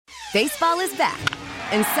Baseball is back,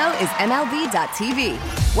 and so is MLB.tv.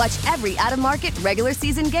 Watch every out-of-market regular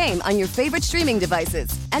season game on your favorite streaming devices,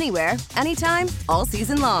 anywhere, anytime, all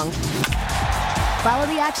season long. Follow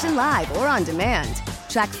the action live or on demand.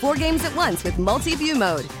 Track 4 games at once with multi-view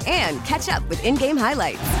mode and catch up with in-game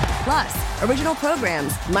highlights. Plus, original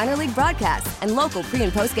programs, minor league broadcasts, and local pre-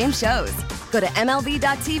 and post-game shows. Go to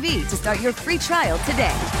MLB.tv to start your free trial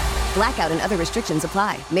today. Blackout and other restrictions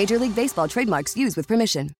apply. Major League Baseball trademarks used with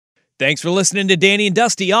permission. Thanks for listening to Danny and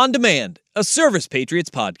Dusty On Demand, a Service Patriots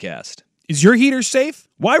podcast. Is your heater safe?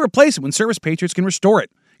 Why replace it when Service Patriots can restore it?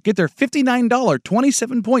 Get their $59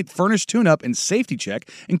 27-point furnace tune-up and safety check,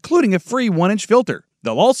 including a free 1-inch filter.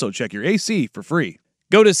 They'll also check your AC for free.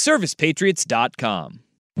 Go to ServicePatriots.com.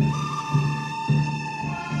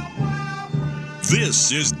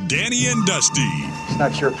 This is Danny and Dusty. It's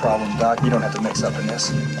not your problem, Doc. You don't have to mix up in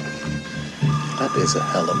this. That is a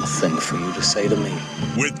hell of a thing for you to say to me.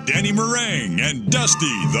 With Danny Meringue and Dusty,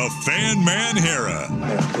 the Fan Man Hera.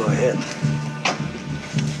 Yeah, go ahead.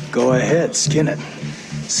 Go ahead, skin it.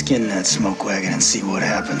 Skin that smoke wagon and see what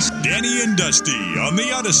happens. Danny and Dusty on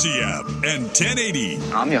the Odyssey app and 1080.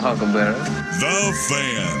 I'm your huckleberry. The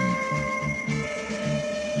Fan.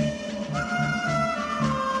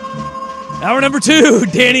 Hour number 2,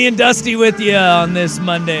 Danny and Dusty with you on this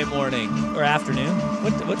Monday morning or afternoon.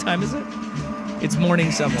 What time is it? It's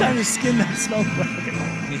morning somewhere. Time to skin that smoke wagon.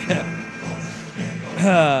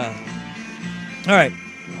 Yeah. All right.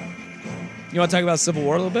 You want to talk about Civil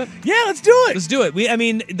War a little bit? Yeah, let's do it. Let's do it.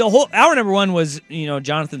 The whole hour number 1 was,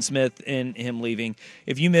 Jonathan Smith and him leaving.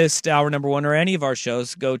 If you missed hour number 1 or any of our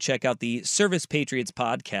shows, go check out the Service Patriots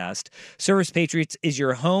podcast. Service Patriots is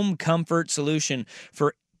your home comfort solution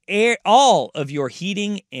for all of your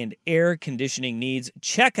heating and air conditioning needs.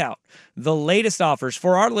 Check out the latest offers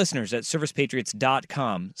for our listeners at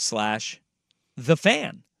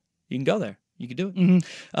servicepatriots.com/thefan. You can go there. You can do it.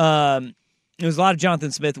 Mm-hmm. It was a lot of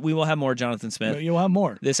Jonathan Smith. We will have more Jonathan Smith. You'll have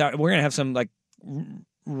more. This hour. We're going to have some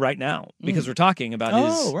right now because we're talking about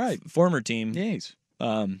his former team. Yes.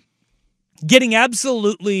 Getting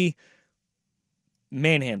absolutely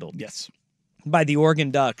manhandled. Yes. By the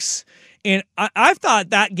Oregon Ducks. And I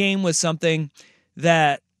thought that game was something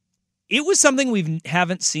that we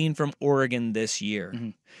haven't seen from Oregon this year. Mm-hmm.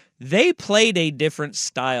 They played a different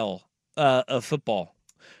style of football.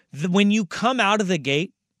 When you come out of the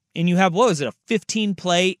gate and you have, a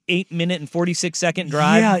 15-play, 8-minute and 46-second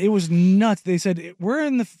drive? Yeah, it was nuts. They said,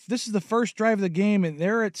 this is the first drive of the game, and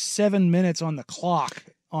they're at 7 minutes on the clock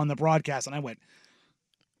on the broadcast. And I went,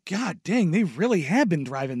 God dang, they really have been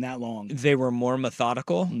driving that long. They were more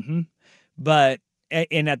methodical. Mm-hmm. But at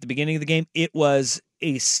the beginning of the game, it was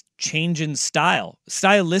a change in style.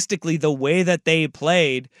 Stylistically, the way that they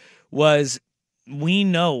played was, we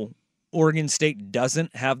know Oregon State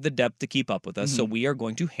doesn't have the depth to keep up with us, so we are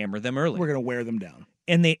going to hammer them early. We're going to wear them down.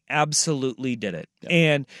 And they absolutely did it. Yep.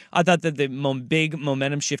 And I thought that the big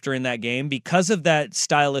momentum shifter in that game, because of that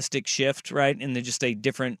stylistic shift, right, and just a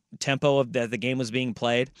different tempo of that the game was being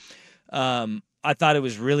played, I thought it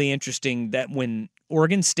was really interesting that when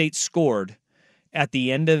Oregon State scored at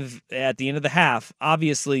the end of the half,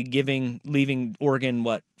 obviously leaving Oregon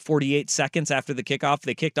 48 seconds after the kickoff.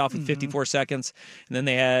 They kicked off with 54 seconds, and then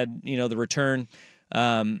they had the return.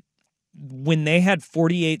 When they had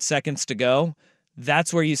 48 seconds to go,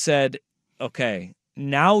 that's where you said, okay,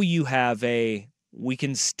 now you have we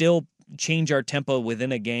can still change our tempo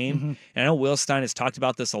within a game. Mm-hmm. And I know Will Stein has talked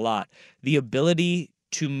about this a lot. The ability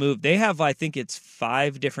to move. They have, I think it's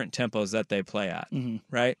 5 different tempos that they play at,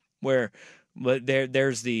 right? Where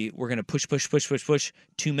there's we're going to push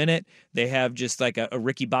 2-minute. They have just like a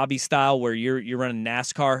Ricky Bobby style where you're running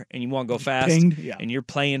NASCAR and you want to go fast and you're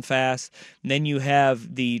playing fast. And then you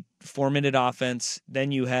have the 4-minute offense.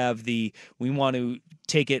 Then you have we want to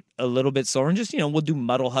take it a little bit slower and just, we'll do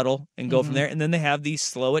muddle huddle and go from there. And then they have the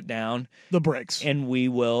slow it down. The breaks. And we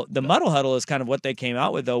will. The muddle huddle is kind of what they came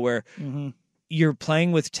out with, though, where you're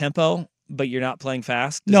playing with tempo, but you're not playing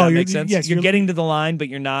fast. Does that make sense? Yes, you're getting to the line, but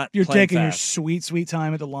you're not You're playing taking fast. your sweet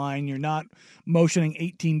time at the line. You're not motioning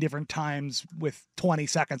 18 different times with 20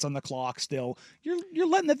 seconds on the clock still. You're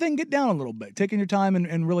letting the thing get down a little bit, taking your time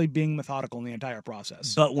and really being methodical in the entire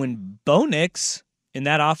process. But when Bo Nix in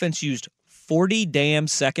that offense used 40 damn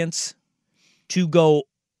seconds to go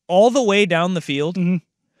all the way down the field.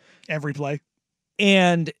 Every play.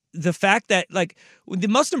 And the fact that, the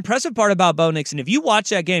most impressive part about Bo Nix, and if you watch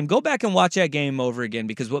that game, go back and watch that game over again,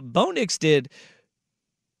 because what Bo Nix did,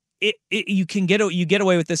 you get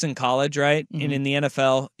away with this in college, right? And in the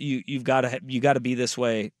NFL, you got to be this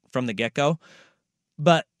way from the get-go.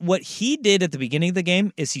 But what he did at the beginning of the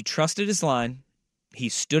game is he trusted his line, He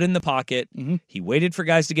stood in the pocket. He waited for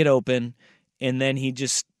guys to get open, and then he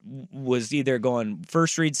just was either going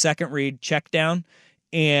first read, second read, check down,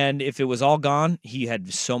 and if it was all gone, he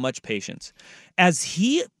had so much patience. As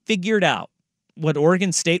he figured out what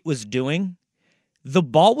Oregon State was doing, the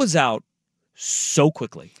ball was out so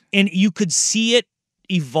quickly, and you could see it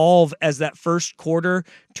evolve as that first quarter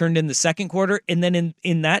turned in the second quarter, and then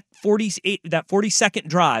in that 40-second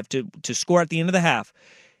drive to score at the end of the half,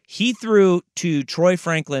 he threw to Troy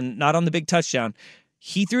Franklin, not on the big touchdown.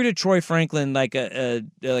 He threw to Troy Franklin like a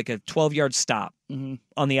 12-yard stop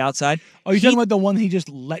on the outside. Are you talking about the one he just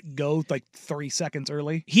let go like 3 seconds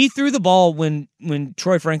early? He threw the ball when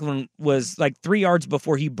Troy Franklin was like 3 yards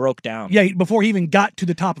before he broke down. Yeah, before he even got to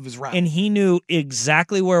the top of his route. And he knew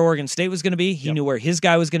exactly where Oregon State was going to be. He knew where his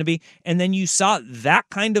guy was going to be. And then you saw that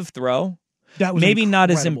kind of throw. That was maybe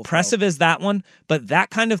not as impressive throw. as that one, but that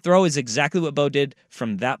kind of throw is exactly what Bo did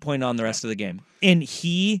from that point on the rest of the game. And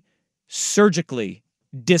he surgically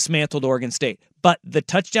dismantled Oregon State. But the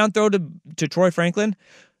touchdown throw to Troy Franklin,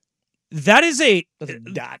 that is a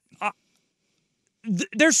dot.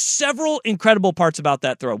 There's several incredible parts about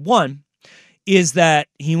that throw. One is that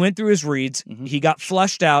he went through his reads, he got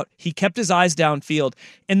flushed out, he kept his eyes downfield,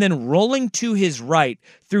 and then rolling to his right,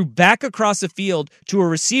 threw back across the field to a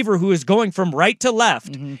receiver who is going from right to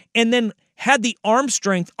left, and then had the arm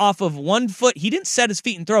strength off of 1 foot. He didn't set his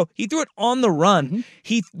feet and throw. He threw it on the run.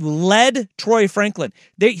 He led Troy Franklin.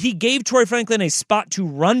 He gave Troy Franklin a spot to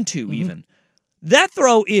run to even. That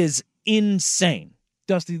throw is insane.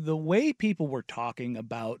 Dusty, the way people were talking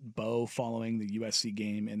about Bo following the USC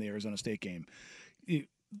game and the Arizona State game,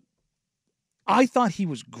 I thought he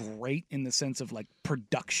was great in the sense of like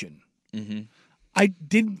production. I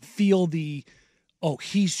didn't feel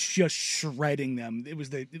he's just shredding them. It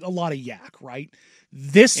was a lot of yak, right?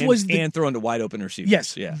 And throwing to wide open receivers.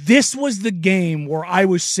 Yes. Yeah. This was the game where I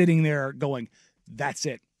was sitting there going, that's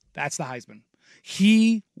it. That's the Heisman.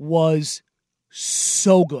 He was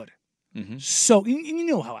so good. So you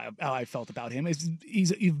know how I felt about him.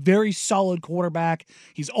 He's a very solid quarterback.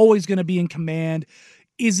 He's always going to be in command.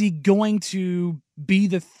 Is he going to be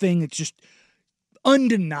the thing that's just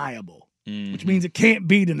undeniable, which means it can't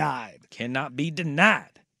be denied? Cannot be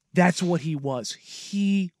denied. That's what he was.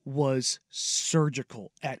 He was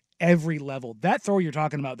surgical at every level. That throw you're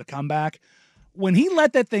talking about, the comeback, when he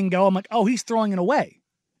let that thing go, I'm like, oh, he's throwing it away.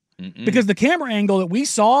 Because the camera angle that we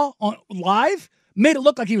saw on live made it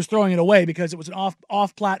look like he was throwing it away because it was an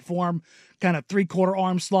off platform kind of 3/4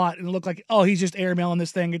 arm slot, and it looked like, oh, he's just airmailing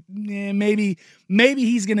this thing. Maybe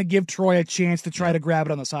he's going to give Troy a chance to try to grab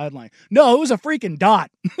it on the sideline. No, it was a freaking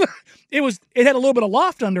dot. It had a little bit of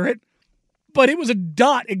loft under it, but it was a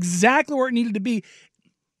dot exactly where it needed to be.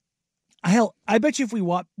 Hell, I bet you if we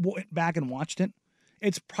went back and watched it,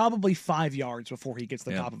 it's probably 5 yards before he gets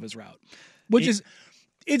the top of his route, which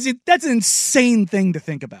that's an insane thing to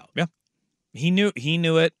think about. Yeah. He knew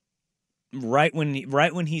it right when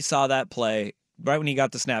he saw that play, right when he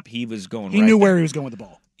got the snap, he was going. He knew where he was going with the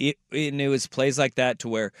ball. And it was plays like that to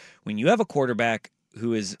where when you have a quarterback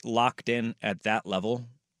who is locked in at that level,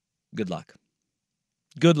 good luck.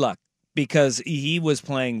 Good luck, because he was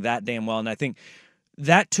playing that damn well, and I think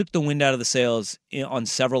that took the wind out of the sails on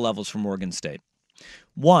several levels from Oregon State.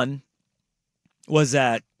 One was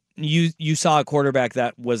that you saw a quarterback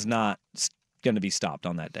that was not going to be stopped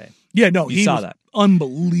on that day. Yeah, no, he saw that.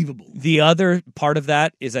 Unbelievable. The other part of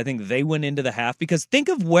that is I think they went into the half, because think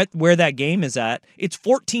of where that game is at. It's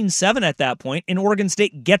 14-7 at that point, and Oregon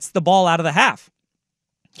State gets the ball out of the half.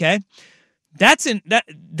 Okay? That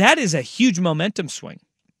is a huge momentum swing.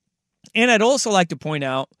 And I'd also like to point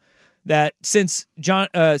out that since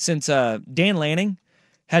Dan Lanning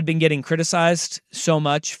had been getting criticized so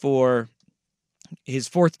much for his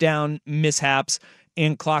fourth down mishaps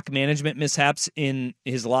and clock management mishaps in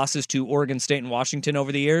his losses to Oregon State and Washington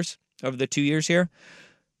over the 2 years here,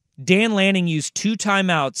 Dan Lanning used 2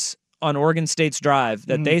 timeouts on Oregon State's drive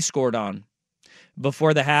that they scored on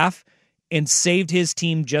before the half and saved his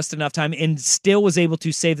team just enough time, and still was able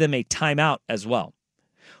to save them a timeout as well.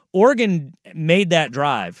 Oregon made that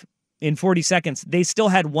drive in 40 seconds. They still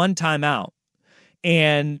had 1 timeout,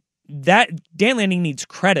 and that Dan Lanning needs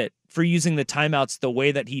credit for using the timeouts the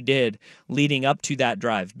way that he did leading up to that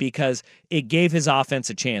drive, because it gave his offense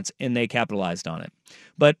a chance and they capitalized on it.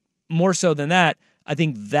 But more so than that, I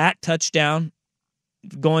think that touchdown,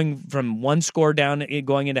 going from 1 score down,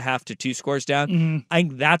 going into half to 2 scores down, I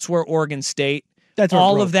think that's where Oregon State,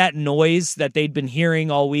 all of that noise that they'd been hearing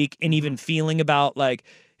all week and even feeling about like,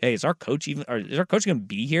 hey, is our coach going to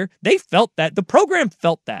be here? They felt that. The program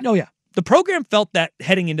felt that. Oh, yeah. The program felt that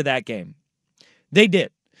heading into that game. They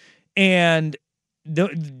did. And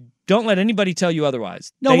don't let anybody tell you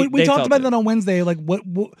otherwise. No, we talked about that on Wednesday. Like, what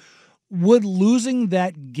would losing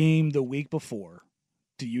that game the week before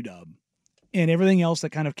to UW and everything else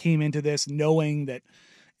that kind of came into this, knowing that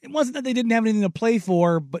it wasn't that they didn't have anything to play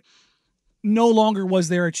for, but no longer was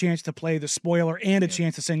there a chance to play the spoiler and a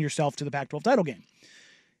chance to send yourself to the Pac-12 title game.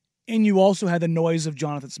 And you also had the noise of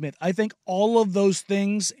Jonathan Smith. I think all of those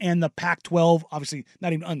things and the Pac-12, obviously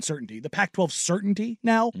not even uncertainty, the Pac-12 certainty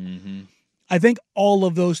now, I think all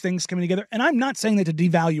of those things coming together. And I'm not saying that to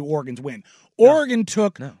devalue Oregon's win. Oregon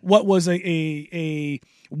took what was a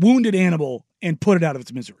wounded animal and put it out of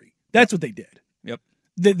its misery. That's what they did. Yep.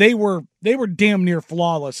 They were damn near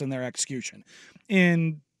flawless in their execution.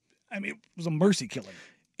 And, I mean, it was a mercy killing.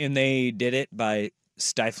 And they did it by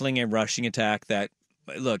stifling a rushing attack that,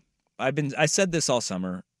 look, I said this all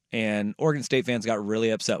summer, and Oregon State fans got really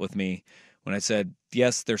upset with me when I said,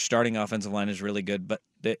 yes, their starting offensive line is really good, but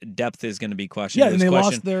the depth is going to be questioned. Yeah, and they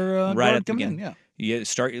lost their right at the coming beginning. in,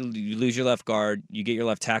 You lose your left guard, you get your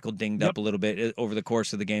left tackle dinged up a little bit over the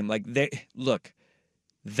course of the game. Like,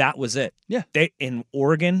 that was it. Yeah. In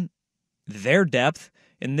Oregon, their depth,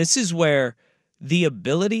 and this is where the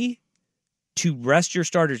ability to rest your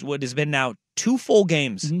starters, what has been now 2 full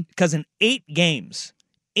games, because in 8 games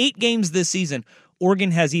this season,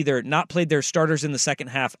 Oregon has either not played their starters in the second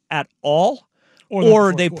half at all,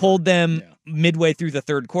 or they pulled them midway through the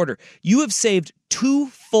third quarter. You have saved 2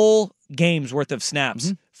 full games worth of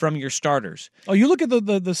snaps from your starters. Oh, you look at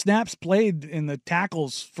the snaps played in the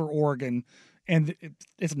tackles for Oregon, and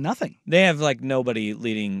it's nothing. They have like nobody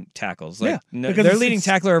leading tackles. Their because leading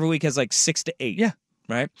tackler every week has like 6 to 8. Yeah.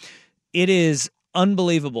 Right? It is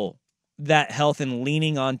unbelievable, that health and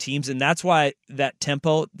leaning on teams, and that's why that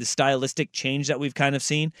tempo, the stylistic change that we've kind of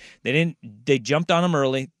seen, they jumped on them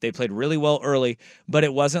early. They played really well early, but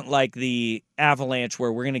it wasn't like the Avalanche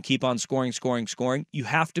where we're going to keep on scoring. You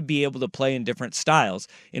have to be able to play in different styles,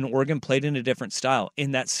 and Oregon played in a different style.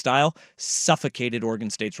 In that style, suffocated Oregon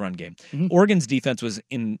State's run game. Oregon's defense was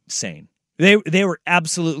insane. They were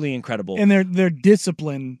absolutely incredible. And their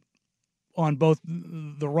discipline on both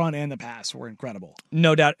the run and the pass were incredible.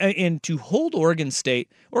 No doubt. And to hold Oregon State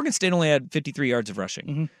only had 53 yards of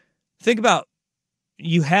rushing. Think about,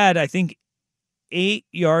 you had, I think, 8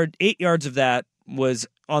 yards of that was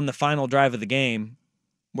on the final drive of the game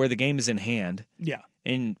where the game is in hand. Yeah.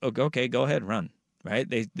 And, okay, go ahead, run. Right?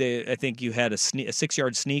 I think you had a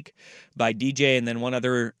 6-yard sneak by DJ and then one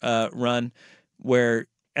other run where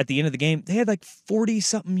at the end of the game, they had like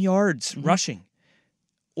 40-something yards rushing.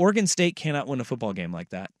 Oregon State cannot win a football game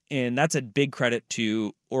like that, and that's a big credit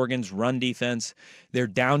to Oregon's run defense. They're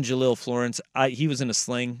down Jaleel Florence. He was in a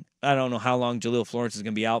sling. I don't know how long Jaleel Florence is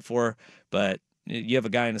going to be out for, but you have a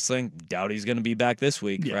guy in a sling. Doubt he's going to be back this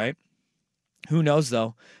week, right? Who knows,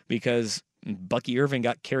 though, because Bucky Irving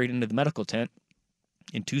got carried into the medical tent,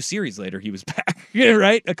 and 2 series later he was back,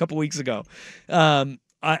 right? A couple weeks ago.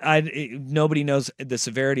 Nobody knows the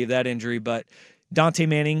severity of that injury, but Dante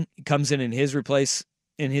Manning comes in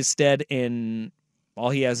his stead, and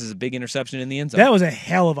all he has is a big interception in the end zone. That was a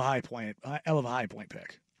hell of a high point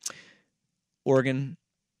pick. Oregon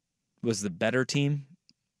was the better team.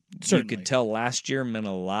 Certainly. You could tell last year meant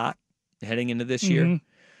a lot heading into this year,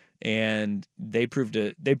 and they proved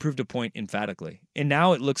a point emphatically. And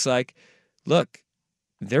now it looks like,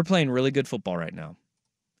 they're playing really good football right now,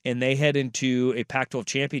 and they head into a Pac-12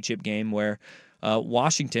 championship game where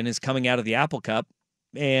Washington is coming out of the Apple Cup,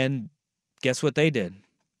 and guess what they did?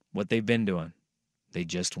 What they've been doing. They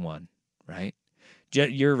just won, right?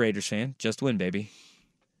 You're a Raiders fan. Just win, baby.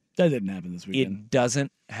 That didn't happen this weekend. It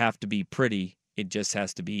doesn't have to be pretty. It just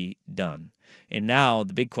has to be done. And now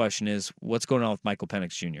the big question is, what's going on with Michael Penix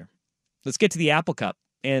Jr.? Let's get to the Apple Cup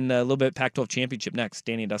and a little bit Pac-12 championship next.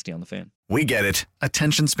 Danny and Dusty on the Fan. We get it.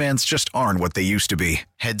 Attention spans just aren't what they used to be.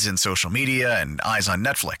 Heads in social media and eyes on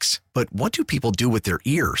Netflix. But what do people do with their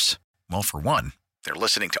ears? Well, for one, they're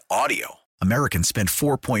listening to audio. Americans spend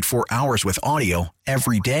 4.4 hours with audio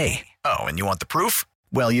every day. Oh, and you want the proof?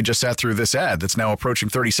 Well, you just sat through this ad that's now approaching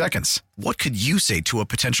 30 seconds. What could you say to a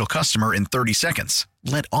potential customer in 30 seconds?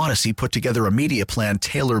 Let Odyssey put together a media plan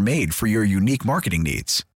tailor-made for your unique marketing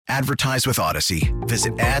needs. Advertise with Odyssey.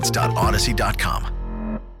 Visit ads.odyssey.com.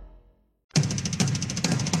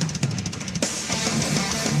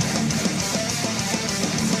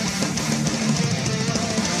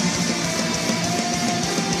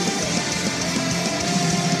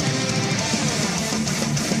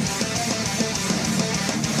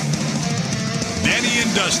 Danny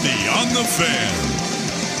and Dusty on the Fan.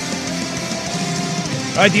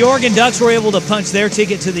 All right, the Oregon Ducks were able to punch their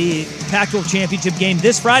ticket to the Pac-12 championship game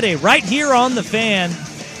this Friday right here on the Fan.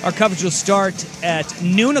 Our coverage will start at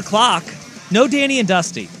noon o'clock. No Danny and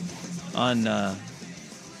Dusty on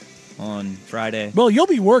Friday. Well, you'll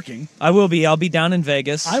be working. I will be. I'll be down in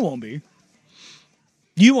Vegas. I won't be.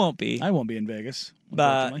 You won't be. I won't be in Vegas.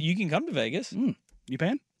 But you can come to Vegas. You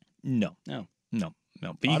paying? No. No. But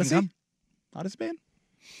you Odyssey? can come. Odyssey band?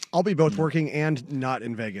 I'll be both working and not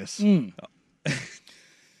in Vegas.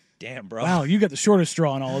 Damn, bro. Wow, you got the shortest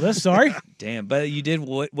straw in all of this. Sorry. Damn, but you did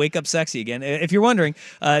wake up sexy again. If you're wondering,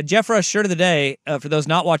 Jeff Rush shirt of the day, for those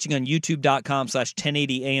not watching on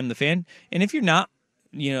youtube.com/1080am the fan. And if you're not,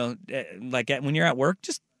 when you're at work,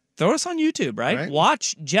 just throw us on YouTube, right?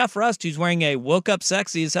 Watch Jeff Rust, who's wearing a woke up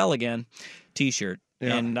sexy as hell again t-shirt.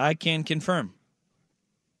 Yeah. And I can confirm.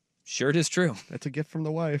 Shirt is true. That's a gift from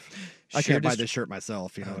the wife. I can't buy this shirt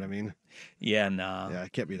myself, you know what I mean? Yeah, no. Yeah, I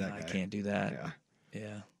can't be that guy. I can't do that.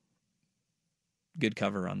 Yeah. Good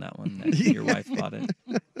cover on that one. That your wife bought it.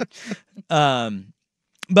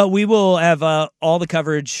 But we will have all the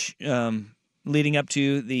coverage leading up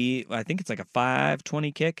to I think it's like a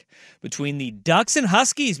 5:20 kick between the Ducks and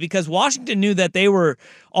Huskies, because Washington knew that they were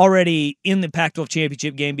already in the Pac-12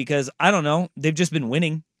 championship game because, I don't know, they've just been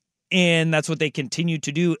winning. And that's what they continue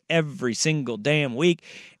to do every single damn week.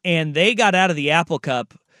 And they got out of the Apple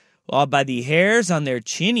Cup by the hairs on their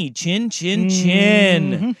chin.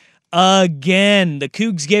 Again, the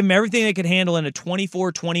Cougs gave them everything they could handle in a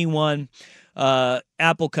 24-21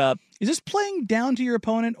 Apple Cup. Is this playing down to your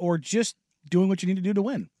opponent or just doing what you need to do to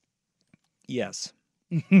win? Yes.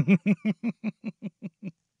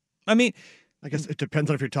 I mean, I guess it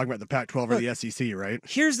depends on if you're talking about the Pac-12 or the SEC, right?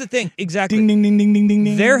 Here's the thing. Exactly. Ding, ding, ding, ding, ding, ding,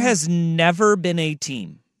 ding. There has never been a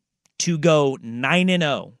team to go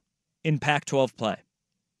 9-0 in Pac-12 play.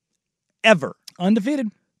 Ever.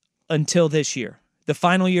 Undefeated. Until this year. The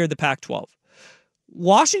final year of the Pac-12.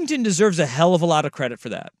 Washington deserves a hell of a lot of credit for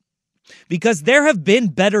that. Because there have been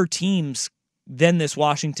better teams than this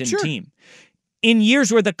Washington team. In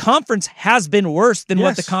years where the conference has been worse than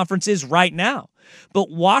what the conference is right now. But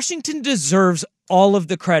Washington deserves all of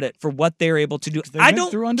the credit for what they're able to do. I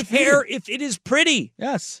don't care if it is pretty.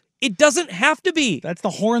 Yes. It doesn't have to be. That's the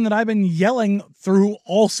horn that I've been yelling through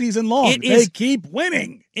all season long. They keep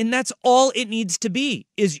winning. And that's all it needs to be,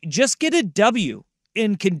 is just get a W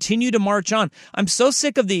and continue to march on. I'm so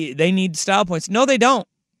sick of they need style points. No, they don't.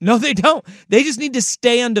 They just need to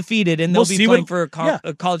stay undefeated, and they'll be playing for a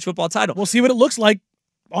college football title. We'll see what it looks like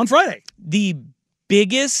on Friday. The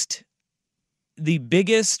biggest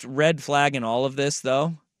red flag in all of this,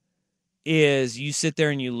 though, is you sit there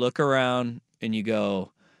and you look around and you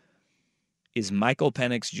go, is Michael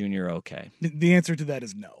Penix Jr. okay? The answer to that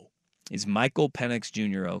is no. Is Michael Penix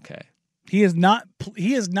Jr. okay? He has not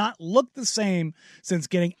looked the same since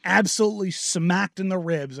getting absolutely smacked in the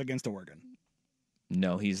ribs against Oregon.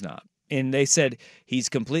 No, he's not. And they said he's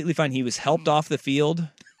completely fine. He was helped off the field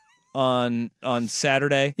on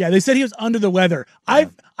Saturday. Yeah, they said he was under the weather. Yeah.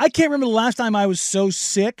 I can't remember the last time I was so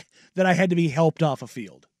sick that I had to be helped off a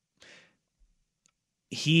field.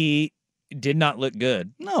 He did not look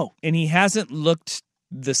good. No. And he hasn't looked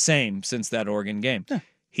the same since that Oregon game. Yeah.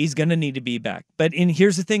 He's going to need to be back. But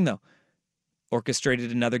here's the thing, though.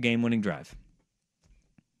 Orchestrated another game-winning drive.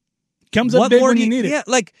 Comes up big when you need it.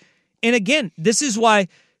 Yeah, and again, this is why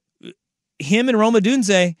him and Roma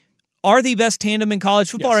Dunze are the best tandem in college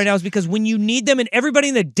football right now, is because when you need them and everybody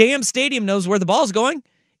in the damn stadium knows where the ball's going,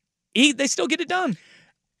 they still get it done.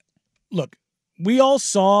 Look, we all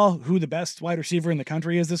saw who the best wide receiver in the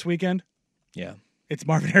country is this weekend. Yeah. It's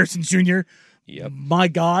Marvin Harrison Jr. Yep. My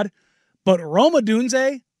God. But Roma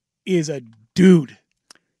Dunze is a dude.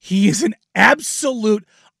 He is an absolute,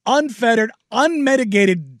 unfettered,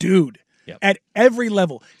 unmitigated dude at every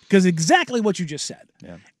level. Because exactly what you just said.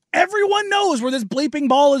 Yeah. Everyone knows where this bleeping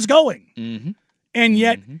ball is going. Mm-hmm. And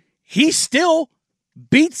yet, he still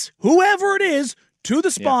beats whoever it is to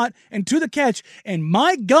the spot and to the catch. And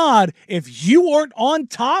my God, if you aren't on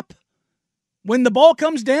top when the ball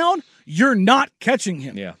comes down, you're not catching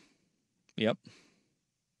him. Yeah. Yep.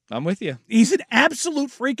 I'm with you. He's an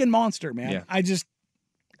absolute freaking monster, man.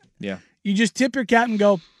 Yeah. You just tip your cap and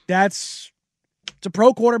go, it's a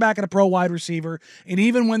pro quarterback and a pro wide receiver. And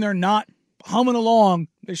even when they're not humming along,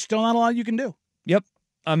 there's still not a lot you can do. Yep.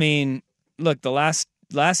 I mean, look, the last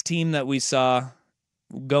team that we saw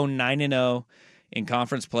go 9-0 in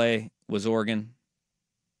conference play was Oregon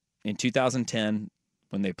in 2010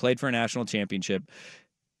 when they played for a national championship.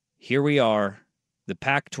 Here we are, the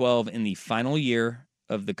Pac-12 in the final year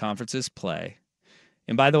of the conference's play.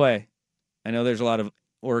 And by the way, I know there's a lot of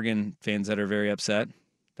Oregon fans that are very upset.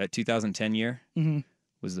 That 2010 year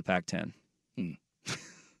was the Pac-10.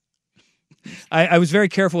 I was very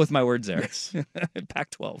careful with my words there. Yes.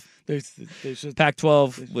 Pac-12. There's just,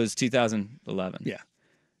 Pac-12 was 2011. yeah.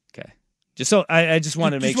 Okay. I just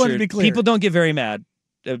wanted to make wanted sure to be clear. people don't get very mad.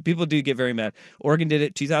 People do get very mad. Oregon did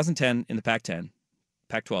it 2010 in the Pac-10,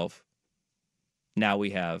 Pac-12. Now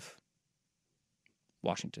we have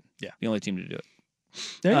Washington. Yeah. The only team to do it.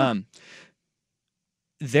 There you go.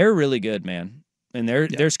 They're really good, man. And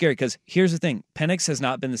they're scary because here's the thing. Penix has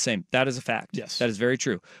not been the same. That is a fact. Yes. That is very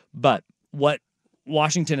true. But what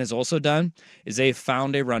Washington has also done is they've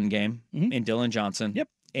found a run game in Dylan Johnson. Yep.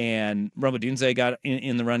 And Romadunze got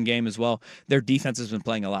in the run game as well. Their defense has been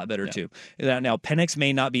playing a lot better, too. Now, Penix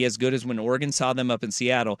may not be as good as when Oregon saw them up in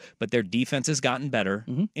Seattle, but their defense has gotten better,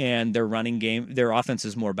 and their running game, their offense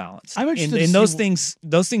is more balanced. I'm interested and to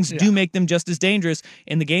those things do make them just as dangerous,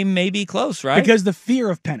 and the game may be close, right? Because the fear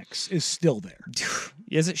of Penix is still there.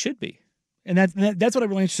 Yes, it should be. And that's what I'm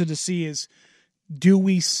really interested to see is, do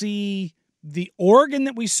we see the Oregon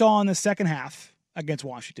that we saw in the second half against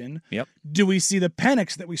Washington? Yep. Do we see the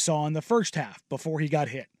Penix that we saw in the first half before he got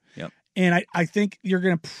hit? Yep. And I think you're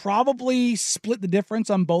going to probably split the difference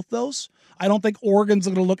on both those. I don't think Oregon's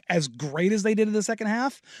going to look as great as they did in the second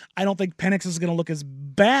half. I don't think Penix is going to look as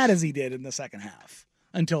bad as he did in the second half.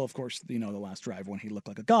 Until, of course, the last drive when he looked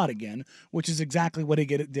like a god again, which is exactly what he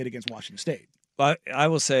did against Washington State. Well, I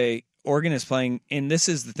will say Oregon is playing, and this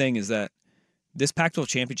is the thing, is that this Pac-12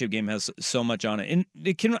 championship game has so much on it. And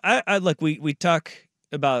it can we talk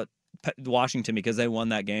about Washington because they won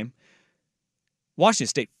that game. Washington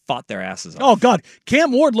State fought their asses off. Oh God,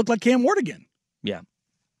 Cam Ward looked like Cam Ward again. Yeah.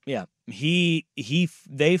 Yeah.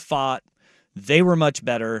 They fought. They were much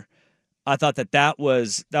better. I thought that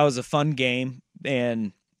was a fun game,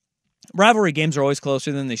 and rivalry games are always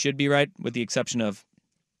closer than they should be, right? With the exception of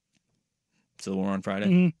Civil War on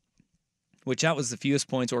Friday. Which that was the fewest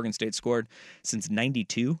points Oregon State scored since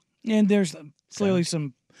 92. And there's clearly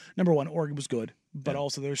some, number one, Oregon was good, but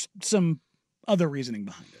also there's some other reasoning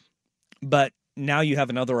behind it. But now you have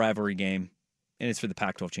another rivalry game, and it's for the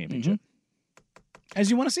Pac-12 championship. As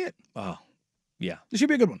you want to see it. Oh, yeah. This should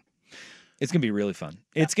be a good one. It's going to be really fun.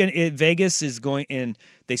 Yeah. Vegas is going in.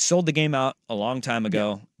 They sold the game out a long time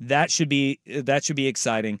ago. Yeah. That should be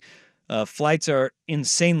exciting. Flights are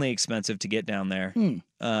insanely expensive to get down there.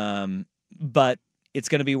 But it's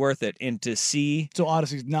going to be worth it. And to see... So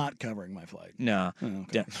Odyssey's not covering my flight? No. Oh,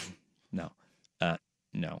 okay. No.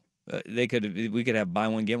 No. We could have buy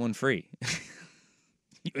one, get one free.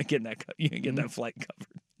 You ain't getting that flight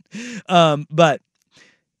covered. But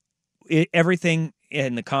everything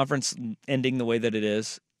in the conference ending the way that it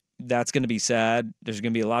is, that's going to be sad. There's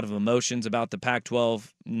going to be a lot of emotions about the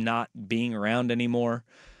Pac-12 not being around anymore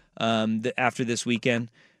after this weekend.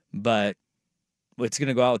 But it's going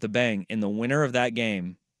to go out with a bang, and the winner of that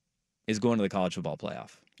game is going to the college football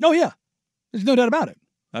playoff. Oh, yeah. There's no doubt about it.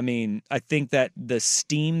 I mean, I think that the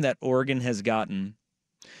steam that Oregon has gotten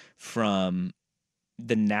from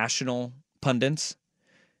the national pundits,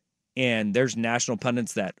 and there's national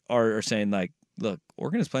pundits that are saying, like, look,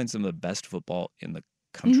 Oregon is playing some of the best football in the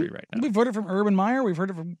country right now. We've heard it from Urban Meyer. We've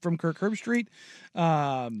heard it from Kirk Herbstreit.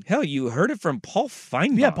 Hell, you heard it from Paul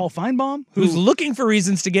Feinbaum. Yeah, Paul Feinbaum. Who's looking for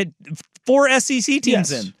reasons to get 4 SEC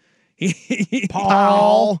teams in.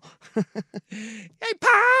 Paul. Hey,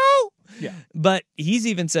 Paul. Yeah. But he's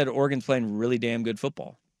even said Oregon's playing really damn good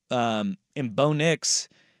football. And Bo Nix,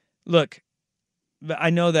 look, I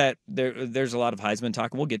know that there's a lot of Heisman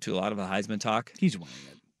talk. We'll get to a lot of the Heisman talk. He's winning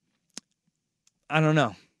it. I don't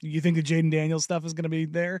know. You think the Jaden Daniels stuff is going to be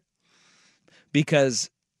there? Because,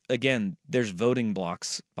 again, there's voting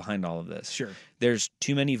blocks behind all of this. Sure. There's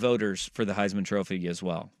too many voters for the Heisman Trophy as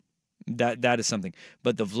well. That is something.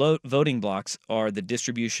 But the voting blocks are the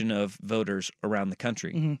distribution of voters around the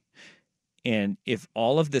country. And if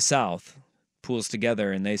all of the South pools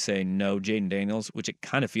together and they say no Jaden Daniels, which it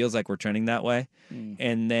kind of feels like we're trending that way,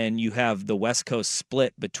 and then you have the West Coast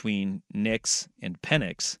split between Nix and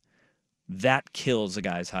Penix, that kills a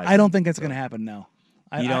guy's Heisman. I don't think that's going to happen now.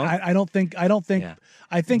 I don't think. Yeah.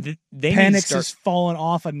 I think Penix has fallen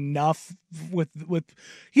off enough with.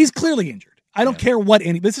 He's clearly injured. I don't care what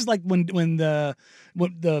any. This is like when the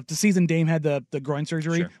season Dame had the groin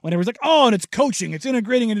surgery. Sure. When everyone's like, oh, and it's coaching, it's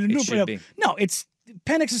integrating into new play. No, it's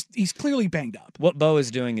Penix. He's clearly banged up. What Bo is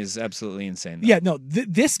doing is absolutely insane, though. Yeah, no,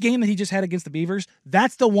 this game that he just had against the Beavers,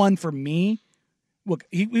 that's the one for me. Look,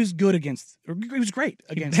 he was good against. He was great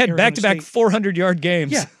against. He had back-to-back 400-yard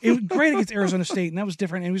games. Yeah, it was great against Arizona State, and that was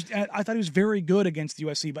different. And I thought he was very good against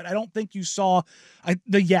USC, but I don't think you saw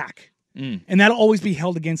the yak, and that'll always be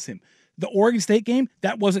held against him. The Oregon State game,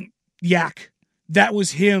 that wasn't yak. That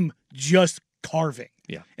was him just carving.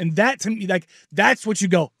 Yeah. And that, to me, like, that's what you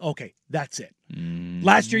go, okay, that's it.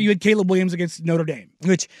 Last year you had Caleb Williams against Notre Dame.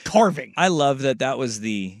 Which, carving. I love that was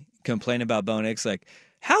the complaint about Bo Nix. Like,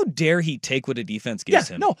 how dare he take what a defense gives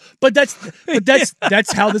him? No, but that's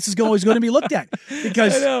how this is always going to be looked at.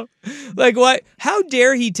 Because I know. Like, what? How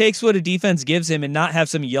dare he takes what a defense gives him and not have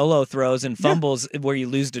some YOLO throws and fumbles where you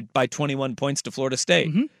lose by 21 points to Florida State?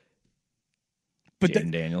 Mm-hmm. But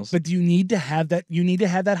Jaden Daniels. But you need to have that. You need to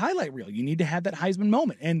have that highlight reel. You need to have that Heisman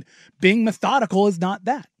moment. And being methodical is not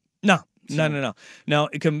that. No. Setting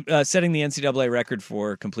the NCAA record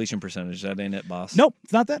for completion percentage. That ain't it, boss. Nope,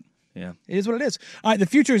 it's not that. Yeah. It is what it is. All right, the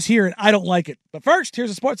future is here, and I don't like it. But first, here's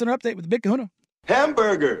a Sports Center update with the Big Kahuna.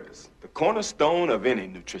 Hamburgers, the cornerstone of any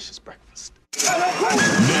nutritious breakfast.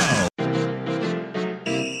 Now,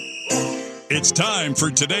 it's time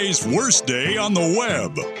for today's worst day on the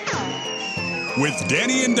web. With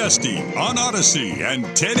Danny and Dusty on Odyssey and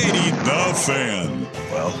 1080 The Fan.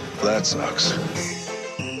 Well, that sucks.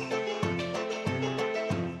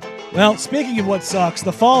 Well, speaking of what sucks,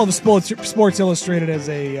 the fall of Sports Illustrated as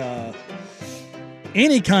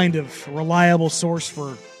any kind of reliable source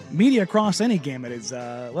for media across any gamut is,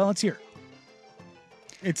 it's here.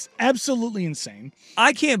 It's absolutely insane.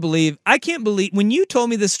 I can't believe when you told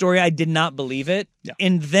me this story, I did not believe it. Yeah.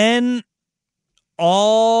 And then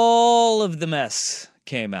all of the mess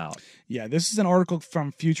came out. Yeah, this is an article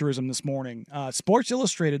from Futurism this morning. Sports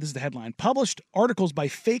Illustrated, this is the headline, published articles by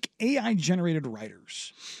fake AI-generated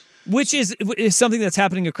writers. Which is something that's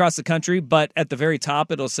happening across the country, but at the very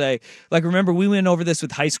top it'll say, like, remember we went over this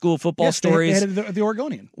with high school football stories. They had the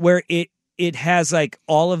Oregonian. Where it has like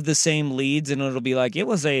all of the same leads, and it'll be like it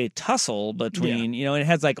was a tussle between, it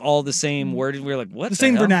has like all the same word. We're like, what? The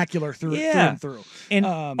same hell? vernacular through and through. And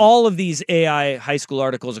all of these AI high school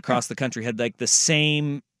articles across the country had like the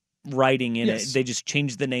same writing in it. They just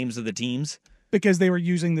changed the names of the teams because they were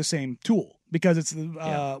using the same tool. Because it's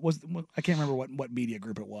I can't remember what media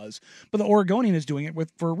group it was, but the Oregonian is doing it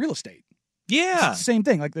for real estate. Yeah, it's the same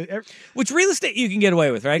thing. Like which real estate you can get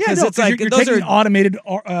away with, right? Because it's like you're those taking are automated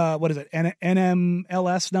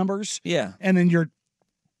NMLS numbers. Yeah, and then you're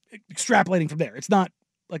extrapolating from there. It's not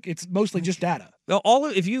like it's mostly just data.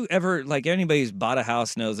 Well, if you ever like anybody who's bought a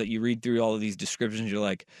house knows that you read through all of these descriptions, you're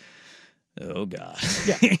like, oh god,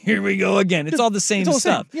 yeah, here we go again. It's all the same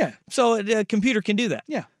stuff. Yeah, so a computer can do that.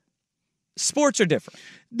 Yeah. Sports are different.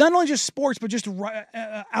 Not only just sports, but just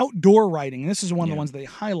outdoor writing. This is one of the ones they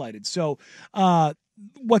highlighted. So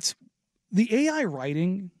what's the AI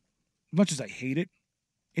writing, as much as I hate it,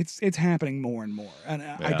 it's happening more and more. And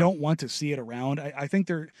I don't want to see it around. I think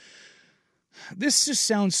this just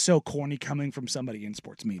sounds so corny coming from somebody in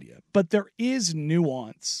sports media. But there is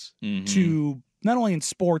nuance to, not only in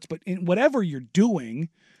sports, but in whatever you're doing,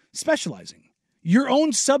 specializing. Your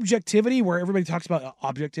own subjectivity, where everybody talks about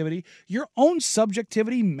objectivity, your own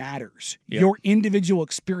subjectivity matters. Yep. Your individual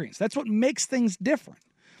experience. That's what makes things different,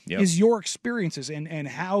 is your experiences and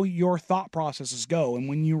how your thought processes go. And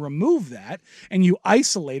when you remove that and you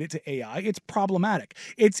isolate it to AI, it's problematic.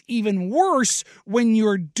 It's even worse when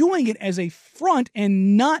you're doing it as a front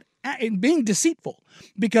and not and being deceitful,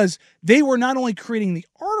 because they were not only creating the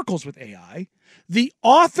articles with AI, the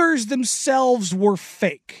authors themselves were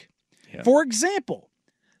fake. Yeah. For example,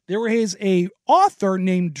 there is a author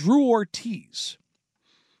named Drew Ortiz,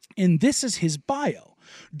 and this is his bio.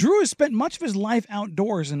 Drew has spent much of his life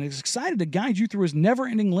outdoors and is excited to guide you through his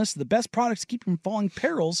never-ending list of the best products to keep you from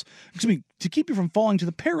falling to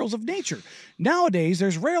the perils of nature. Nowadays,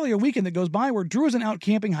 there's rarely a weekend that goes by where Drew isn't out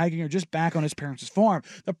camping, hiking, or just back on his parents' farm.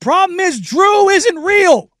 The problem is Drew isn't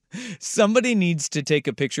real. Somebody needs to take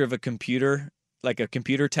a picture of a computer, like a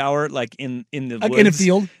computer tower, like in the woods, in a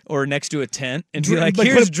field or next to a tent, and be like,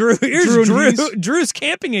 "Here's Drew. Here's Drew. Drew's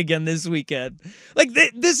camping again this weekend." Like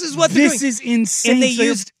this is what they're doing. This is insane. And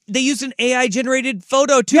they used an AI generated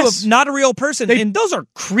photo too of not a real person, and those are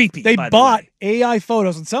creepy. They bought AI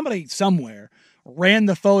photos, and somebody somewhere ran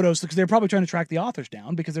the photos because they're probably trying to track the authors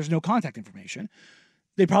down because there's no contact information.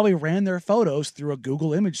 They probably ran their photos through a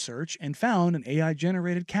Google image search and found an AI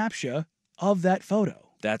generated CAPTCHA of that photo.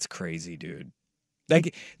 That's crazy, dude.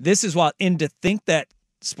 Like, this is wild. And to think that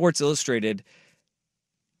Sports Illustrated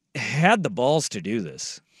had the balls to do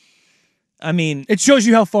this. I mean, it shows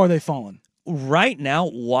you how far they've fallen. Right now,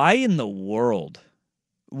 why in the world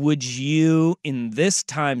would you in this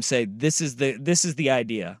time say this is the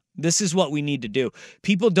idea? This is what we need to do.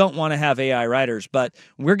 People don't want to have AI writers, but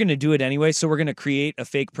we're going to do it anyway, so we're going to create a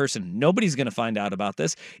fake person. Nobody's going to find out about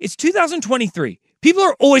this. It's 2023. People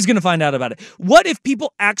are always going to find out about it. What if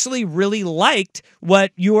people actually really liked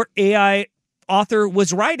what your AI author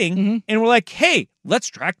was writing and were like, hey, let's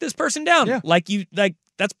track this person down. Yeah. Like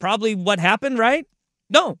that's probably what happened, right?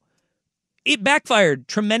 No. It backfired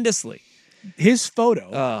tremendously. His photo.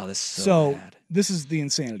 Oh, this is so bad. This is the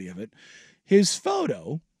insanity of it. His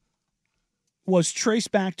photo was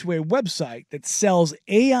traced back to a website that sells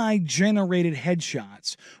AI-generated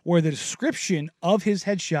headshots where the description of his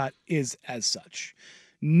headshot is as such.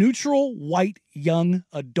 Neutral, white, young,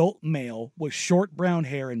 adult male with short brown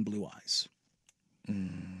hair and blue eyes.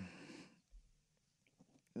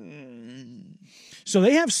 So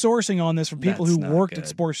they have sourcing on this from people who worked at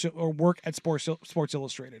Sports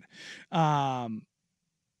Illustrated. And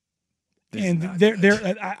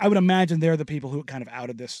I would imagine they're the people who kind of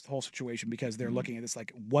outed this whole situation because they're looking at this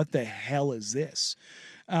like, what the hell is this?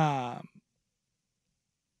 The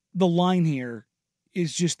line here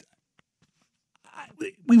is just,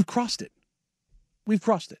 we've crossed it. We've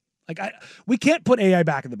crossed it. Like we can't put AI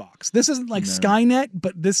back in the box. This isn't like Skynet,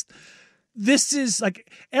 but this is like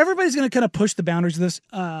everybody's going to kind of push the boundaries of this.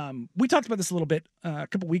 We talked about this a little bit a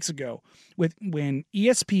couple weeks ago when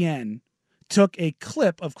ESPN took a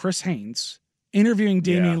clip of Chris Haynes interviewing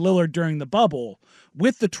Damian Lillard during the bubble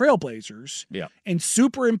with the Trailblazers and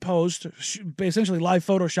superimposed, essentially live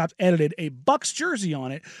photoshopped, edited a Bucks jersey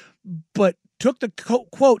on it, but took the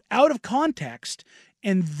quote out of context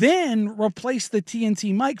and then replaced the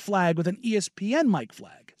TNT mic flag with an ESPN mic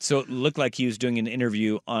flag. So it looked like he was doing an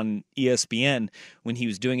interview on ESPN when he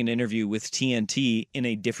was doing an interview with TNT in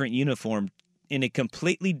a different uniform, in a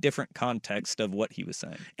completely different context of what he was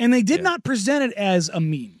saying. And they did not present it as a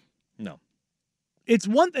meme. No. It's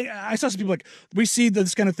one thing. I saw some people like, we see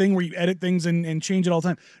this kind of thing where you edit things and change it all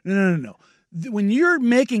the time. No. When you're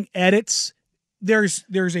making edits, there's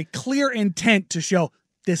a clear intent to show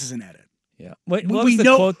this is an edit. Yeah. What was the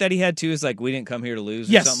quote that he had too? Is like, we didn't come here to lose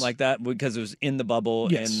or something like that because it was in the bubble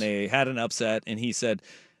and they had an upset. And he said,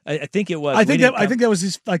 I think it was. I think that was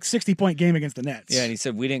his like 60-point game against the Nets. Yeah, and he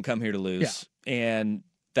said we didn't come here to lose, and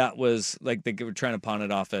that was like they were trying to pawn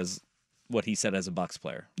it off as what he said as a Bucks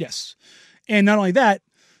player. Yes, and not only that,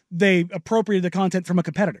 they appropriated the content from a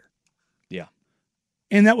competitor. Yeah,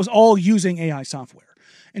 and that was all using AI software.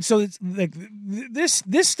 And so it's like this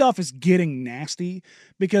stuff is getting nasty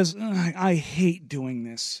because I hate doing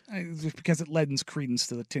this because it lends credence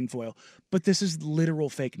to the tinfoil. But this is literal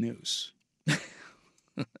fake news.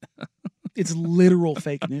 It's literal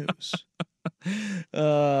fake news.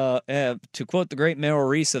 To quote the great Merrill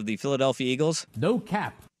Reese of the Philadelphia Eagles, no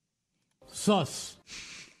cap. Sus.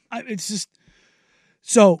 It's just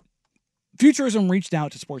so Futurism reached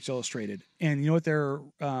out to Sports Illustrated, and you know what their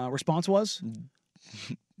response was?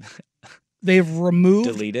 They've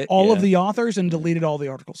removed all of the authors and deleted all the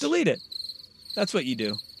articles. Delete it. That's what you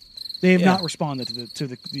do. They have not responded to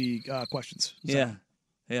the questions. So.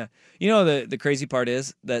 Yeah. You know, the crazy part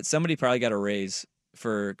is that somebody probably got a raise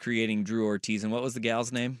for creating Drew Ortiz. And what was the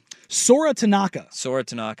gal's name? Sora Tanaka.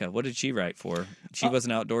 What did she write for? She was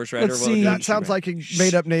an outdoors writer? That sounds like a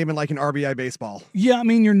made-up name in like an RBI baseball. Yeah, I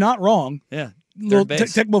mean, you're not wrong. Yeah. Little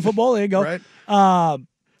Tecmo football, there you go. Right.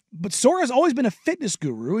 But Sora's always been a fitness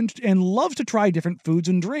guru and loves to try different foods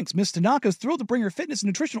and drinks. Miss Tanaka's thrilled to bring her fitness and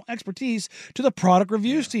nutritional expertise to the product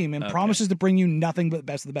reviews team and promises to bring you nothing but the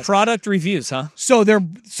best of the best. Product reviews, huh? So they're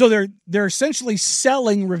essentially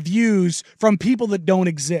selling reviews from people that don't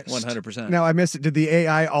exist. 100%. Now, I missed it. Did the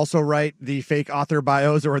AI also write the fake author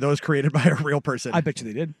bios, or were those created by a real person? I bet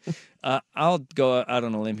you they did. I'll go out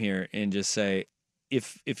on a limb here and just say,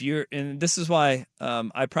 if you're, and this is why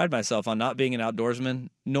I pride myself on not being an outdoorsman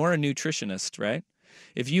nor a nutritionist, right?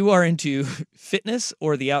 If you are into fitness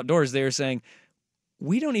or the outdoors, they're saying,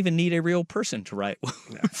 we don't even need a real person to write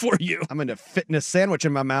for you. I'm into fitness sandwich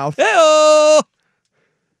in my mouth. Hey-oh!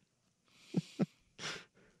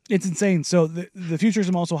 It's insane. So the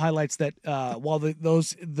Futurism also highlights that while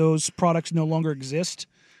those products no longer exist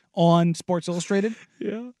on Sports Illustrated,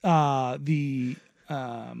 the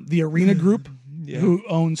Arena Group, who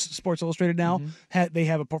owns Sports Illustrated now, they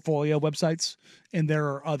have a portfolio of websites, and there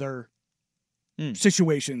are other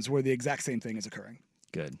situations where the exact same thing is occurring.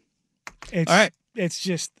 Good. All right. It's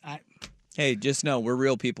just... Hey, just know we're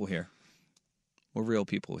real people here. We're real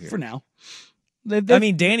people here. For now. I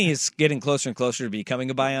mean, Danny is getting closer and closer to becoming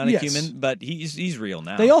a bionic human, but he's real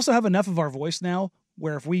now. They also have enough of our voice now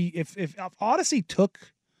where if Odyssey took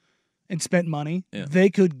and spent money, they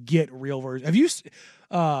could get real versions. Have you...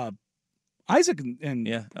 Isaac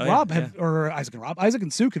and Rob Isaac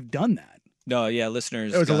and Suk have done that. No,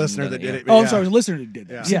 listeners. It was a listener that did it. Oh, I'm sorry, it was a listener that did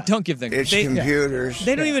that. Yeah. Don't give them. It's computers.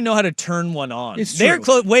 They don't even know how to turn one on. They're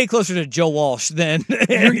way closer to Joe Walsh than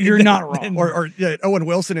you're not wrong. Or Owen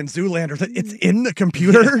Wilson and Zoolander. It's in the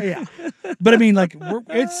computer. But I mean, like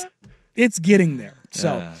it's getting there.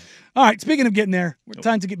 So All right, speaking of getting there, it's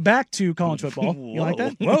time to get back to college football. You like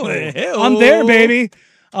that? Whoa. I'm there, baby.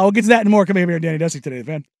 We'll get to that and more coming up here on Danny Dusty Today, the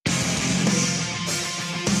Fan.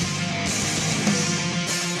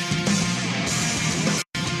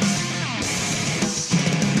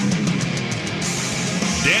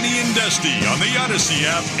 Danny and Dusty on the Odyssey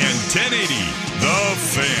app and 1080 The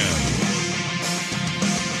Fan.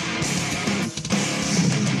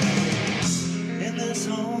 In this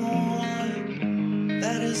home,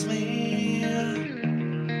 that is me.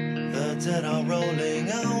 The dead are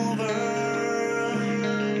rolling over.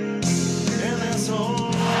 In this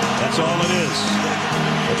home. That's all it is.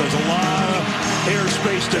 But there's a lot of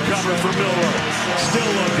airspace to cover for Milroe.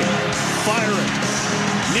 Still looking. Firing.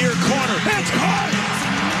 Near corner. It's caught.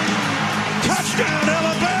 Touchdown,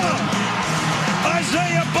 Alabama!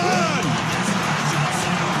 Isaiah Bond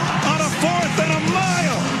on a 4th and a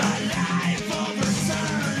mile.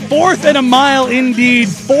 4th and a mile indeed.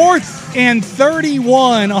 4th and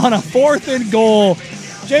 31 on a 4th and goal.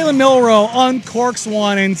 Jalen Milroe uncorks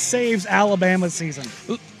one and saves Alabama's season.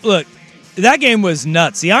 Look, that game was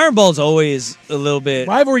nuts. The Iron Bowl's always a little bit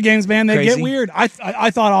rivalry games, man. They crazy. Get weird. I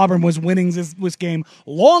thought Auburn was winning this game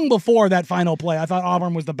long before that final play. I thought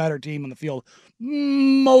Auburn was the better team on the field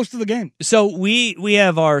most of the game. So we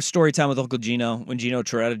have our story time with Uncle Gino when Gino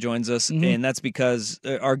Toretta joins us, and that's because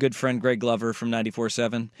our good friend Greg Glover from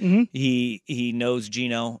 94.7, he knows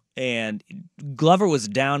Gino, and Glover was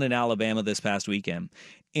down in Alabama this past weekend,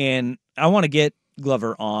 and I want to get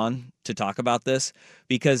Glover on to talk about this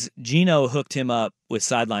because Gino hooked him up with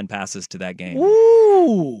sideline passes to that game.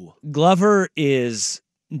 Ooh. Glover is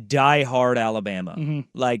diehard Alabama.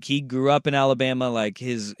 Like he grew up in Alabama. Like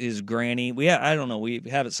his granny. I don't know. We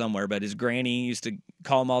have it somewhere, but his granny used to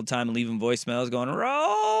call him all the time and leave him voicemails going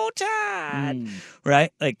 "Roll Tide,"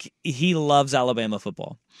 right? Like he loves Alabama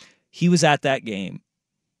football. He was at that game,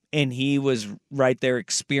 and he was right there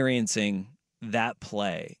experiencing that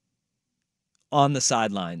play on the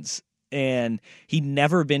sidelines, and he'd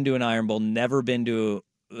never been to an Iron Bowl, never been to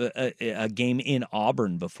a game in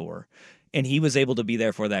Auburn before, and he was able to be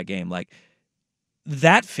there for that game. Like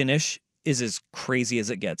that finish is as crazy as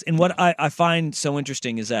it gets. And what I find so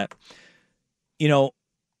interesting is that,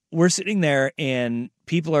 we're sitting there and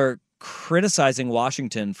people are criticizing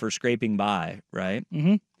Washington for scraping by, right?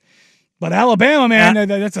 But Alabama, man,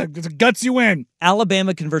 that's a gutsy win.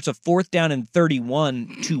 Alabama converts a 4th down and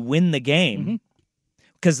 31 to win the game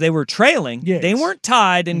because they were trailing. Yes. They weren't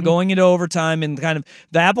tied and going into overtime, and kind of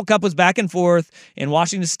the Apple Cup was back and forth. And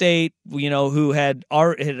Washington State, who had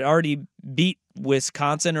already beat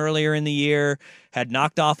Wisconsin earlier in the year, had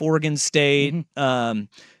knocked off Oregon State.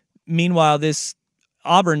 Meanwhile, this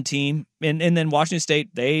Auburn team and then Washington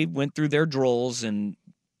State, they went through their drills and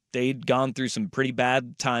they'd gone through some pretty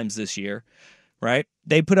bad times this year, right?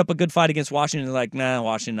 They put up a good fight against Washington. Like, nah,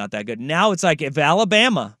 Washington not that good. Now it's like if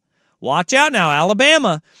Alabama, watch out now,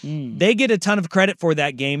 Alabama, they get a ton of credit for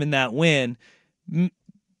that game and that win.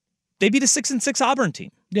 They beat a 6-6 Auburn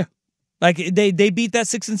team. Yeah. Like they beat that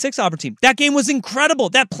 6-6 Auburn team. That game was incredible.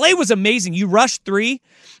 That play was amazing. You rush 3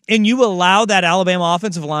 and you allow that Alabama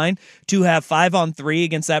offensive line to have 5-on-3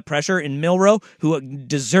 against that pressure. And Milroe, who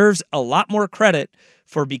deserves a lot more credit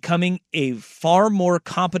for becoming a far more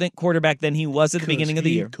competent quarterback than he was at the beginning of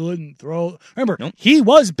the year. He couldn't throw. Remember, he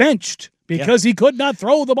was benched because he could not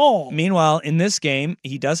throw the ball. Meanwhile, in this game,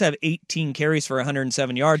 he does have 18 carries for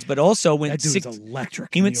 107 yards, but also went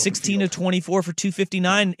electric. He went 16 of 24 for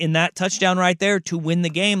 259 in that touchdown right there to win the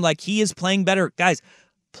game. Like he is playing better. Guys,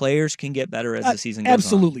 players can get better as the season goes on.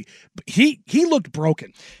 Absolutely. He looked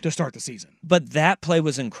broken to start the season. But that play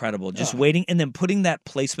was incredible. Just waiting and then putting that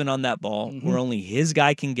placement on that ball where only his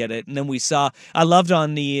guy can get it. And then we saw, I loved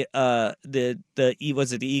on the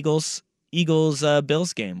Eagles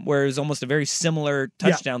Bills game where it was almost a very similar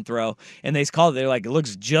touchdown throw, and they called it. They're like, it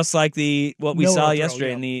looks just like what we saw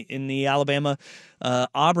yesterday in the Alabama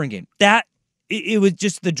Auburn game. That it was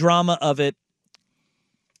just the drama of it.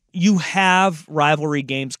 You have rivalry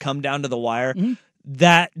games come down to the wire.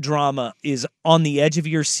 That drama is on the edge of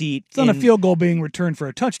your seat. It's not a field goal being returned for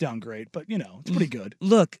a touchdown, great, but it's pretty good.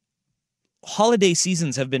 Look, holiday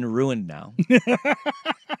seasons have been ruined now.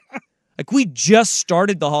 Like we just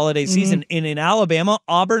started the holiday season, and in Alabama,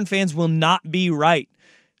 Auburn fans will not be right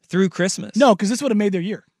through Christmas. No, because this would have made their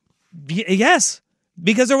year. Yes,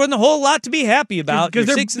 because there wasn't a whole lot to be happy about. Because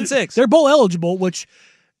they're 6-6. They're bowl eligible. Which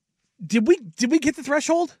did we get the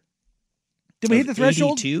threshold? Did we hit the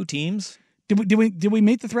threshold? 82 teams. Did we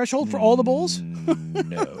meet the threshold for all the bowls?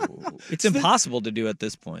 No, it's impossible to do at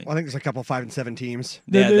this point. Well, I think there's a couple 5-7 teams.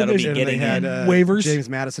 Yeah, that'll be getting had, waivers. James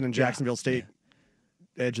Madison and Jacksonville State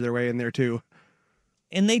edge their way in there too.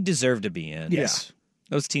 and they deserve to be in. Yes.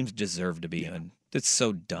 Those teams deserve to be in. It's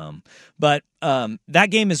so dumb. But that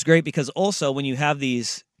game is great because also when you have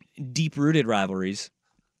these deep-rooted rivalries,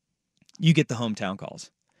 you get the hometown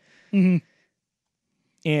calls. Mm-hmm.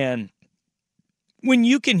 And when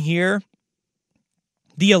you can hear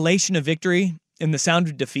the elation of victory and the sound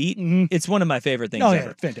of defeat, it's one of my favorite things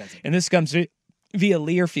ever. Fantastic. And this comes via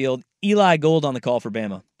Learfield. Eli Gold on the call for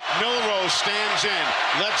Bama. Milrose stands in,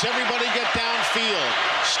 lets everybody get downfield,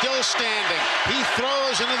 still standing. He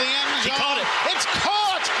throws into the end zone. He caught it. It's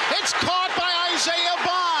caught! It's caught by Isaiah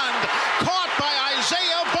Bond! Caught by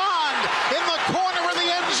Isaiah Bond in the corner of the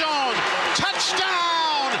end zone.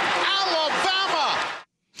 Touchdown,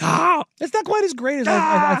 Alabama! It's not quite as great as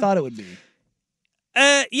I thought it would be.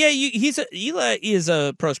 Eli is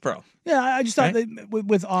a pro's pro. Yeah, I just thought that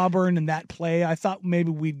with Auburn and that play, I thought maybe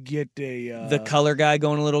we'd get the color guy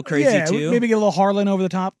going a little crazy too. Maybe get a little Harlan over the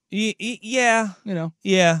top. Yeah,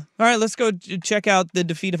 Yeah. All right, let's go check out the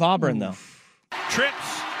defeat of Auburn though.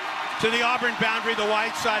 Trips to the Auburn boundary, the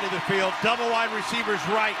wide side of the field. Double wide receivers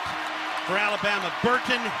right for Alabama.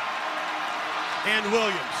 Burton and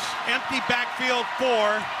Williams. Empty backfield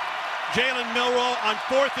for Jalen Milroe on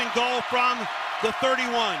 4th and goal from the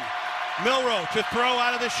 31. Milroe to throw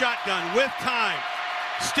out of the shotgun with time.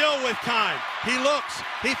 Still with time. He looks.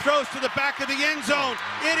 He throws to the back of the end zone.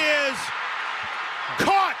 It is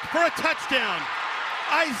caught for a touchdown.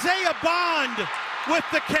 Isaiah Bond with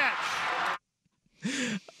the catch.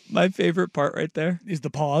 My favorite part right there is the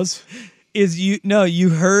pause. Is you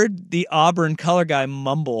heard the Auburn color guy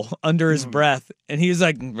mumble under his breath, and he was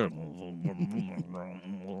like,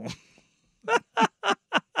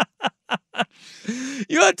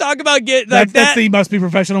 you want to talk about getting like that? He must be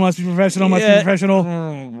professional. Must be professional. Must be professional.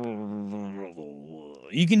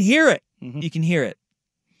 You can hear it. You can hear it.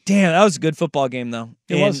 Damn, that was a good football game, though.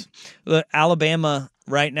 It was. Alabama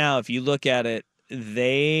right now, if you look at it,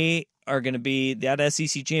 they are going to be that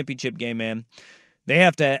SEC championship game, man. They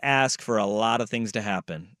have to ask for a lot of things to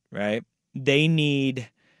happen, right? They need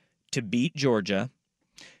to beat Georgia.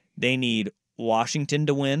 They need Washington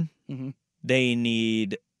to win. Mm-hmm. They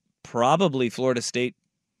need probably Florida State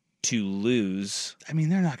to lose. I mean,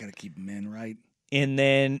 they're not going to keep them in, right? And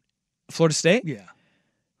then Florida State? Yeah.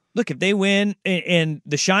 Look, if they win, and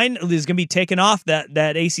the shine is going to be taken off that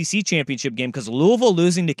ACC championship game because Louisville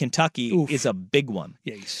losing to Kentucky is a big one.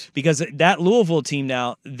 Yes. Because that Louisville team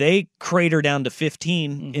now, they crater down to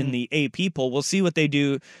 15 in the AP poll. We'll see what they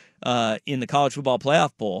do in the college football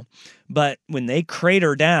playoff poll. But when they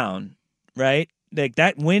crater down, right, like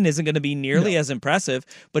that win isn't going to be nearly as impressive.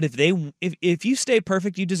 But if you stay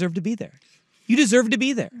perfect, you deserve to be there. You deserve to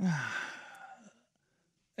be there.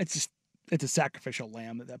 It's a sacrificial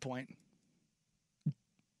lamb at that point.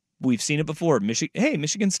 We've seen it before.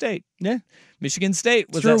 Michigan State. Yeah. Michigan State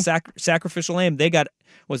was that sacrificial lamb. They got,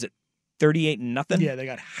 was it 38-0? Yeah, they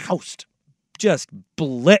got housed. Just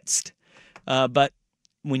blitzed. But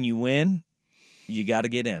when you win, you got to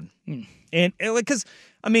get in. And because,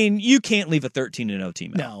 I mean, you can't leave a 13-0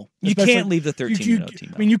 team out. No. You can't leave the 13-0 team out.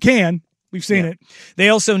 I mean, you can. We've seen it. They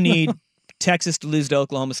also need Texas to lose to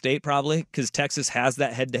Oklahoma State, probably, because Texas has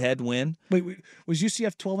that head-to-head win. Wait, was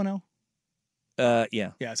UCF 12-0?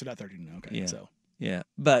 Yeah. Yeah, so not 13-0. Okay, yeah. So. Yeah,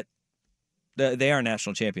 but they are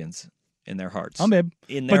national champions in their hearts. I'm in.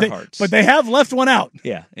 In their hearts. But they have left one out.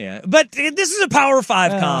 Yeah. But this is a Power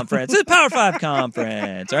 5 conference. It's a Power 5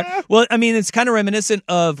 conference, all right? Well, I mean, it's kind of reminiscent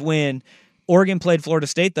of when Oregon played Florida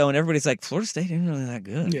State, though, and everybody's like, Florida State ain't really that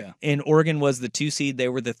good. Yeah. And Oregon was the 2 seed. They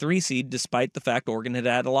were the 3 seed, despite the fact Oregon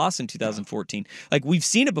had a loss in 2014. Yeah. Like, we've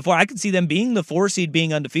seen it before. I could see them being the 4 seed,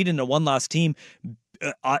 being undefeated, and a 1-loss team,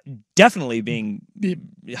 definitely being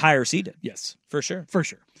higher seeded. Yes. For sure. For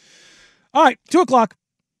sure. All right, 2 o'clock.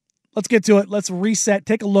 Let's get to it. Let's reset.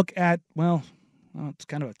 Take a look at, it's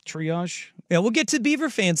kind of a triage. Yeah, we'll get to Beaver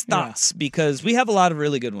fans' thoughts because we have a lot of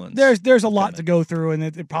really good ones. There's a lot to go through, and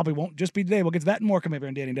it probably won't just be today. We'll get to that and more coming up here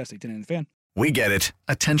on Danny and Dusty, 10 and the Fan. We get it.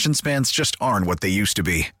 Attention spans just aren't what they used to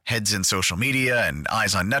be. Heads in social media and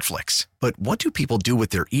eyes on Netflix. But what do people do with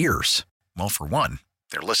their ears? Well, for one,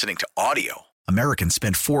 they're listening to audio. Americans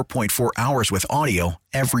spend 4.4 hours with audio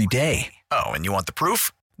every day. Oh, and you want the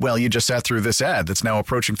proof? Well, you just sat through this ad that's now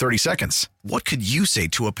approaching 30 seconds. What could you say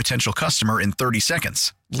to a potential customer in 30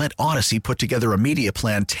 seconds? Let Odyssey put together a media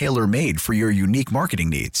plan tailor-made for your unique marketing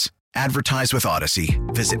needs. Advertise with Odyssey.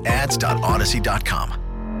 Visit ads.odyssey.com.